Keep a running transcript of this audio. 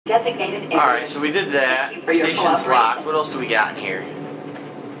designated areas. Alright, so we did that. For your Station's locked. cooperation. What else do we got in here?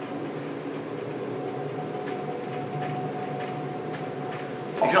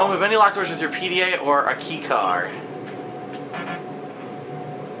 You can open many locked doors with your PDA or a key card.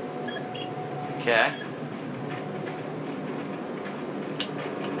 Okay.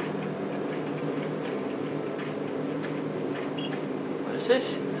 What is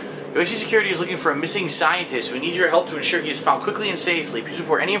this? BFG Security is looking for a missing scientist. We need your help to ensure he is found quickly and safely. Please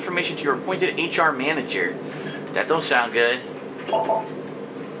report any information to your appointed HR manager. That don't sound good.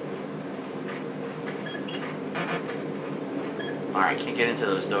 Alright, can't get into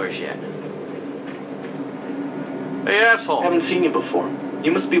those doors yet. Hey, asshole. Haven't seen you before.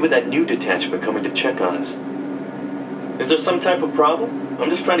 You must be with that new detachment coming to check on us. Is there some type of problem? I'm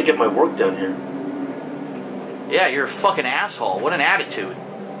just trying to get my work done here. Yeah, you're a fucking asshole. What an attitude.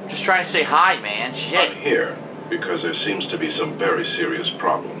 Just trying to say hi, man. Shit. I'm here because there seems to be some very serious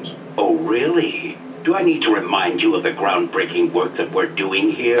problems. Oh, really? Do I need to remind you of the groundbreaking work that we're doing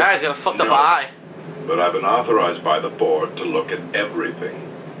here? Guys, got a fucked up No. eye. But I've been authorized by the board to look at everything.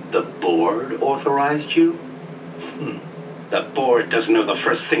 The board authorized you? The board doesn't know the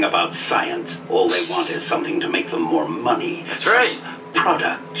first thing about science. All they want is something to make them more money. That's right.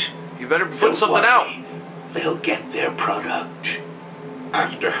 Product. You better put Don't something worry. out. They'll get their product.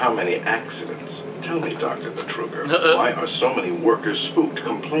 After how many accidents? Tell me, Dr. Petruger, why are so many workers spooked,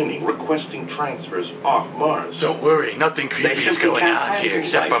 complaining, requesting transfers off Mars? Don't worry, nothing They creepy is simply going can't on handle here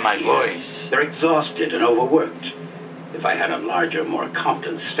except for life my here. voice. They're exhausted and overworked. If I had a larger, more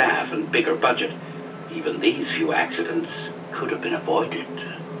competent staff and bigger budget, even these few accidents could have been avoided.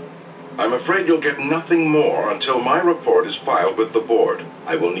 I'm afraid you'll get nothing more until my report is filed with the board.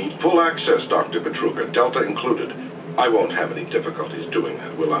 I will need full access, Dr. Petruger, Delta included. I won't have any difficulties doing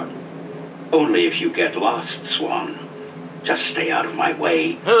that, will I? Only if you get lost, Swan. Just stay out of my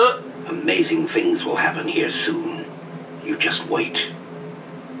way. Amazing things will happen here soon. You just wait.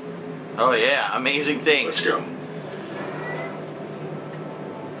 Oh yeah, amazing things. Let's go.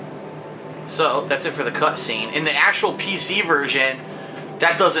 So, that's it for the cutscene. In the actual PC version,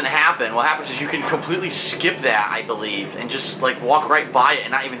 that doesn't happen. What happens is you can completely skip that, I believe, and just like walk right by it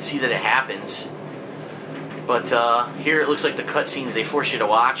and not even see that it happens. But here it looks like the cutscenes, they force you to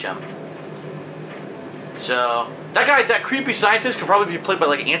watch them. So, that guy, that creepy scientist could probably be played by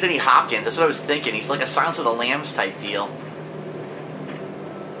like Anthony Hopkins. That's what I was thinking. He's like a Silence of the Lambs type deal.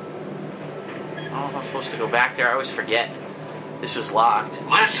 I don't know if I'm supposed to go back there. I always forget. This is locked.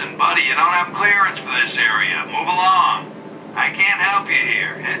 Listen, buddy, you don't have clearance for this area. Move along. I can't help you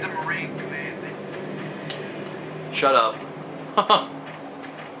here. Head to Marine Command. Shut up. Got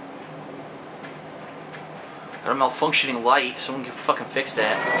a malfunctioning light. Someone can fucking fix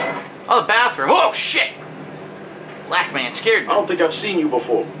that. Oh, the bathroom. Oh, shit! Black man scared I me. don't think I've seen you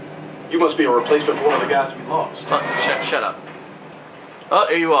before. You must be a replacement for one of the guys we lost. Fuck, shut up. Oh,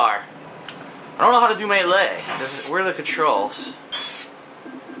 there you are. I don't know how to do melee. Where are the controls?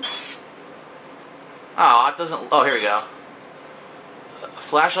 Oh, it doesn't... Oh, here we go.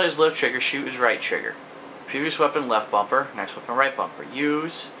 Flashlight is left trigger, shoot is right trigger. Previous weapon left bumper, next weapon right bumper.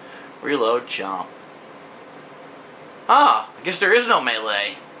 Use, reload, jump. Ah, I guess there is no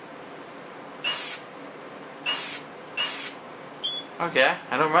melee. Okay,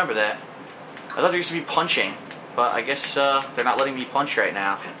 I don't remember that. I thought there used to be punching, but I guess they're not letting me punch right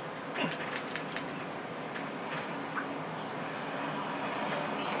now.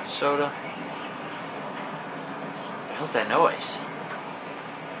 Soda. What the hell's that noise?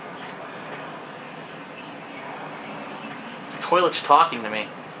 The toilet's talking to me.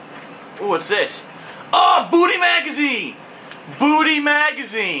 Ooh, what's this? Oh, Booty Magazine! Booty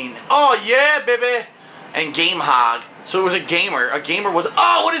Magazine! Oh, yeah, baby! And Game Hog. So it was a gamer. A gamer was...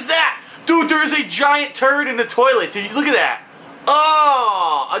 Oh, what is that? Dude, there is a giant turd in the toilet. Dude, look at that.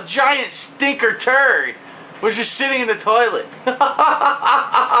 Oh, a giant stinker turd was just sitting in the toilet.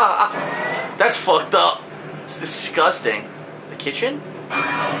 That's fucked up. It's disgusting. The kitchen?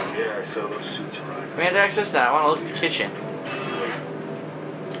 Yeah, I saw those suits arrive. Command access now. I want to look at the kitchen.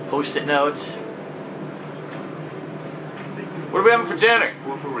 Post-it notes. What are we having for dinner?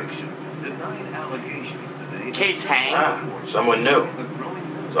 K-Tang. Ah, someone new.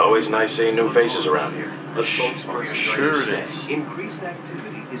 It's always nice seeing new faces around here. The spokesperson Sure it is. Increased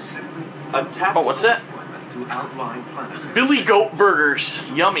activity is simply Oh, what's that? to outline plans. Billy Goat Burgers.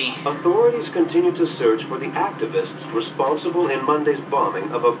 Yummy. Authorities continue to search for the activists responsible in Monday's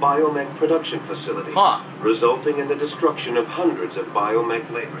bombing of a biomech production facility, Huh. resulting in the destruction of hundreds of biomech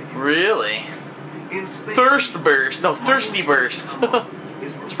labor. Really? In space, Thirst Burst. No, Thirsty Burst.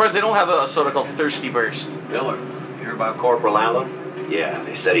 Surprised they don't have a soda called Thirsty Burst. Miller, hear about Corporal Allen? Yeah,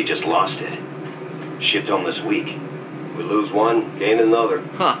 they said he just lost it. Shipped home this week. We lose one, gain another.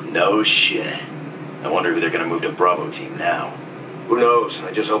 Huh. No shit. I wonder who they're gonna move to Bravo team now. Who knows?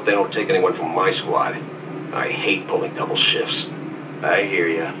 I just hope they don't take anyone from my squad. I hate pulling double shifts. I hear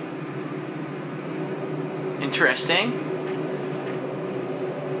ya. Interesting.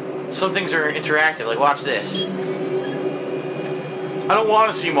 Some things are interactive, like watch this. I don't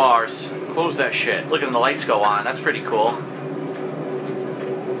want to see Mars. Close that shit. Look at the lights go on. That's pretty cool.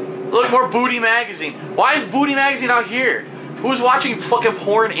 Look, more Booty Magazine. Why is Booty Magazine out here? Who's watching fucking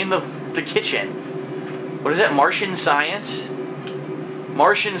porn in the kitchen? What is that, Martian Science?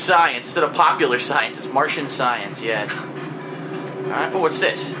 Martian Science. Instead of Popular Science, it's Martian Science, yes. Alright, oh, what's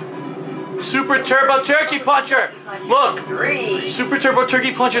this? Super Turbo Turkey Puncher! Look! 3. Super Turbo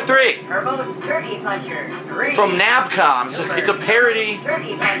Turkey Puncher 3! Turbo Turkey Puncher 3. From Nabcom. It's a parody.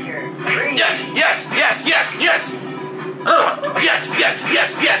 Turkey Puncher 3. Yes, yes, yes, yes, yes! Yes, yes,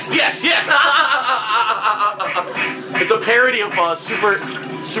 yes, yes, yes, yes! It's a parody of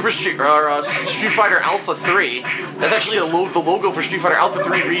Street Fighter Alpha 3. That's actually the logo for Street Fighter Alpha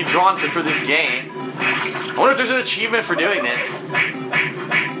 3 redrawn for this game. I wonder if there's an achievement for doing this.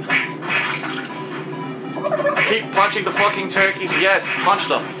 Keep punching the fucking turkeys. Yes, punch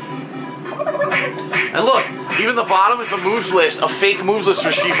them. And look, even the bottom is a moves list, a fake moves list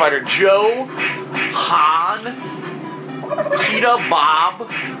for Street Fighter. Joe, Han, Kita, Bob,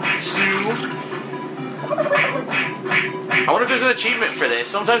 Sue. I wonder if there's an achievement for this.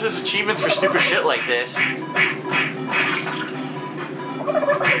 Sometimes there's achievements for stupid shit like this.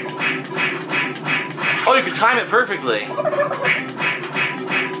 Oh, you can time it perfectly.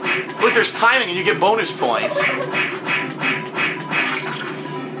 Look, there's timing and you get bonus points.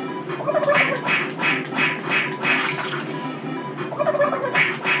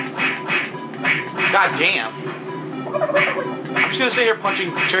 God damn. I'm just gonna sit here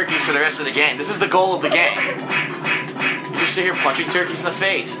punching turkeys for the rest of the game. This is the goal of the game. You just sit here punching turkeys in the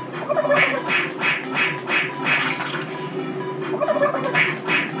face.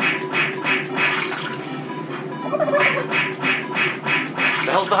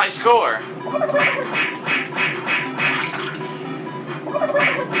 The hell's the high score?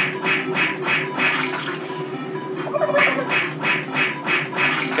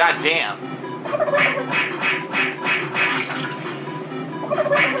 God damn.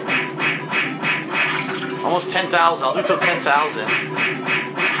 Almost 10,000. I'll do till 10,000.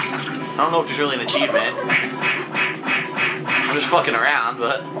 I don't know if there's really an achievement. I'm just fucking around,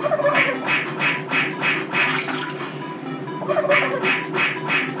 but...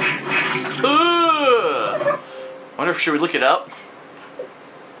 Ugh. I wonder if should we look it up?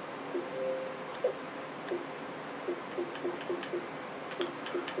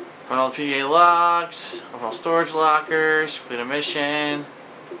 Find all the PDA locks, overall storage lockers, complete a mission.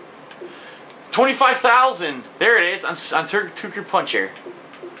 25,000! There it is, on Turkey Puncher.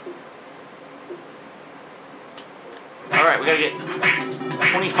 Alright, we gotta get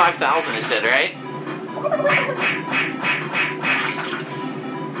 25,000 it said, right?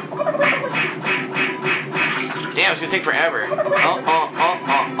 Damn, it's gonna take forever.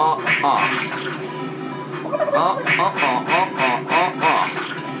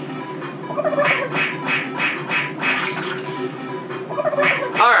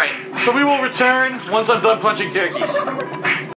 Alright, so we will return once I'm done punching turkeys.